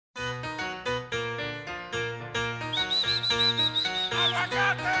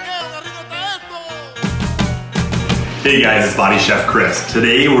Hey guys, it's Body Chef Chris.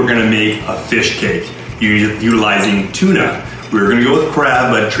 Today we're gonna make a fish cake utilizing tuna. We were gonna go with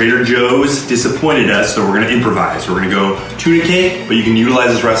crab, but Trader Joe's disappointed us, so we're gonna improvise. We're gonna go tuna cake, but you can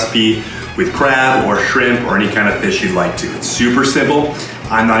utilize this recipe with crab or shrimp or any kind of fish you'd like to. It's super simple.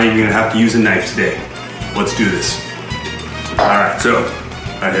 I'm not even gonna have to use a knife today. Let's do this. All right, so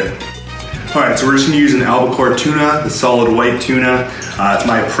right here. All right, so we're just gonna use an albacore tuna, the solid white tuna. It's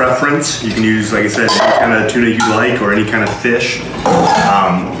my preference. You can use, like I said, any kind of tuna you like or any kind of fish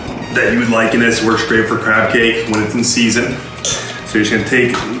that you would like in this. It works great for crab cake when it's in season. So you're just gonna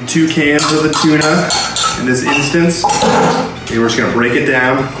take 2 cans of the tuna in this instance, and we're just gonna break it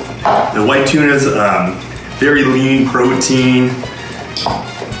down. The white tuna is very lean protein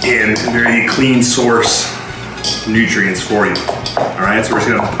and very clean source of nutrients for you. All right, so we're just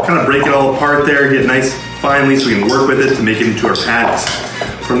gonna kind of break it all apart there, get it nice finely so we can work with it to make it into our patties.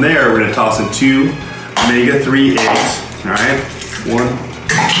 From there, we're gonna toss in 2 omega-3 eggs, all right? 1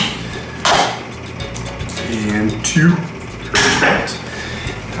 and 2, perfect.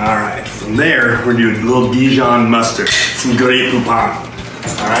 All right, from there, we're gonna do a little Dijon mustard, some Grey Poupon.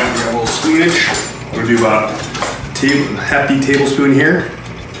 All right, we got a little spoonage. We're gonna do about a hefty tablespoon here.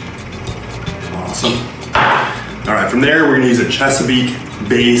 Awesome. All right, from there, we're gonna use a Chesapeake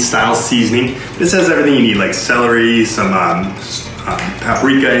Bay style seasoning. This has everything you need, like celery, some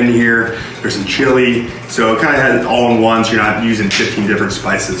paprika in here, there's some chili. So it kind of has it all in one, so you're not using 15 different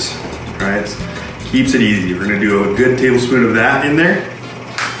spices, all right? Keeps it easy. We're gonna do a good tablespoon of that in there.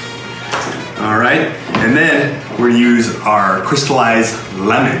 All right, and then we're gonna use our crystallized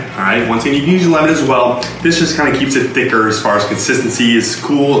lemon, all right? Once again, you can use lemon as well. This just kind of keeps it thicker as far as consistency. It's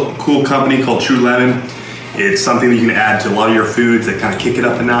cool company called True Lemon. It's something that you can add to a lot of your foods that kind of kick it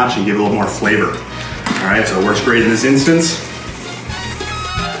up a notch and give it a little more flavor. All right, so it works great in this instance.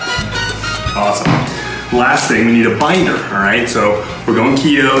 Awesome. Last thing, we need a binder, all right? So we're going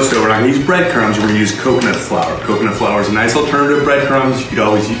keto, so we're not gonna use breadcrumbs, we're gonna use coconut flour. Coconut flour is a nice alternative to breadcrumbs. You could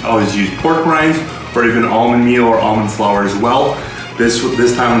always use pork rinds or even almond meal or almond flour as well. This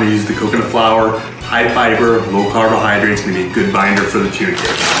time I'm gonna use the coconut flour, high fiber, low carbohydrates, gonna be a good binder for the tuna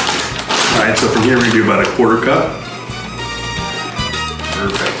cake. All right, so from here we're gonna do about a 1/4 cup.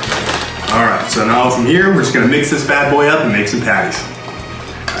 Perfect. All right, so now from here, we're just gonna mix this bad boy up and make some patties.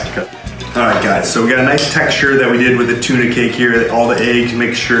 All right, guys, so we got a nice texture that we did with the tuna cake here. All the eggs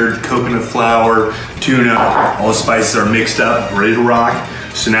mixture, coconut flour, tuna, all the spices are mixed up, ready to rock.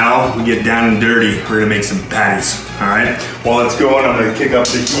 So now we get down and dirty. We're gonna make some patties, all right? While it's going, I'm gonna kick up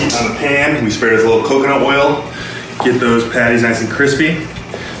the heat on the pan. We spray this little coconut oil, get those patties nice and crispy.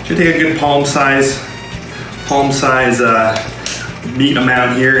 Should take a good palm size meat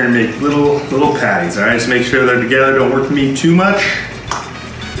amount here and make little patties, all right? Just make sure they're together, don't work the meat too much.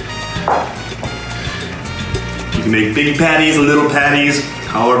 You can make big patties, little patties,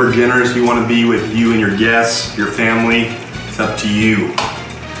 however generous you want to be with you and your guests, your family, it's up to you.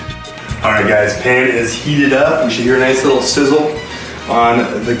 All right guys, pan is heated up. We should hear a nice little sizzle on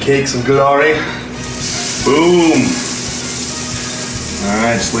the cake, some good already. Boom. All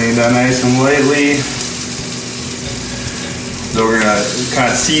right, just laying down nice and lightly. So we're gonna kind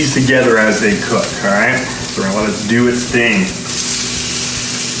of seize together as they cook, all right? So we're gonna let it do its thing.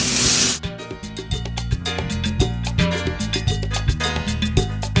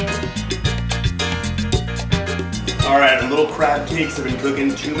 All right, little crab cakes have been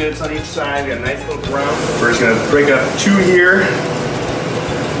cooking 2 minutes on each side. We got a nice little brown. We're just gonna break up 2 here.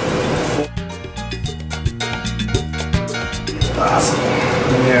 Awesome.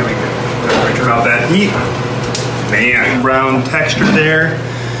 There we go. We're gonna turn off that heat. Man, brown texture there.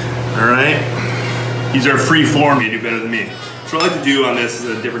 All right. These are free form. You do better than me. So what I like to do on this is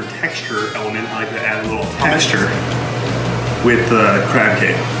a different texture element. I like to add a little texture with the crab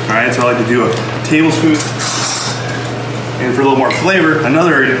cake. All right, so I like to do a tablespoon. And for a little more flavor,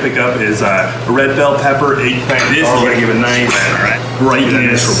 another area to pick up is a red bell pepper, eggplant. This is gonna give a nice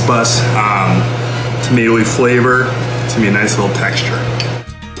brightness, robust, tomatoey flavor. It's gonna be a nice little texture.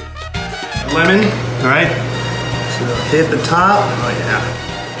 Lemon, all right. So hit the top. Oh yeah.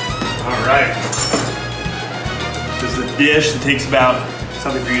 All right. This is a dish that takes about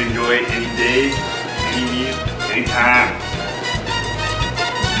something for you to enjoy any day, any meal, anytime.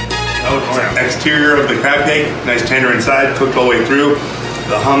 Oh, exterior of the crab cake, nice tender inside, cooked all the way through.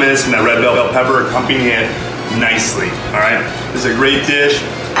 The hummus and that red bell pepper accompanying it nicely, all right? This is a great dish.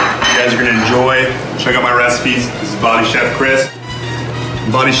 You guys are gonna enjoy. Check out my recipes. This is Body Chef Chris.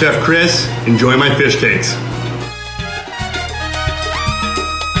 Body Chef Chris, enjoy my fish cakes.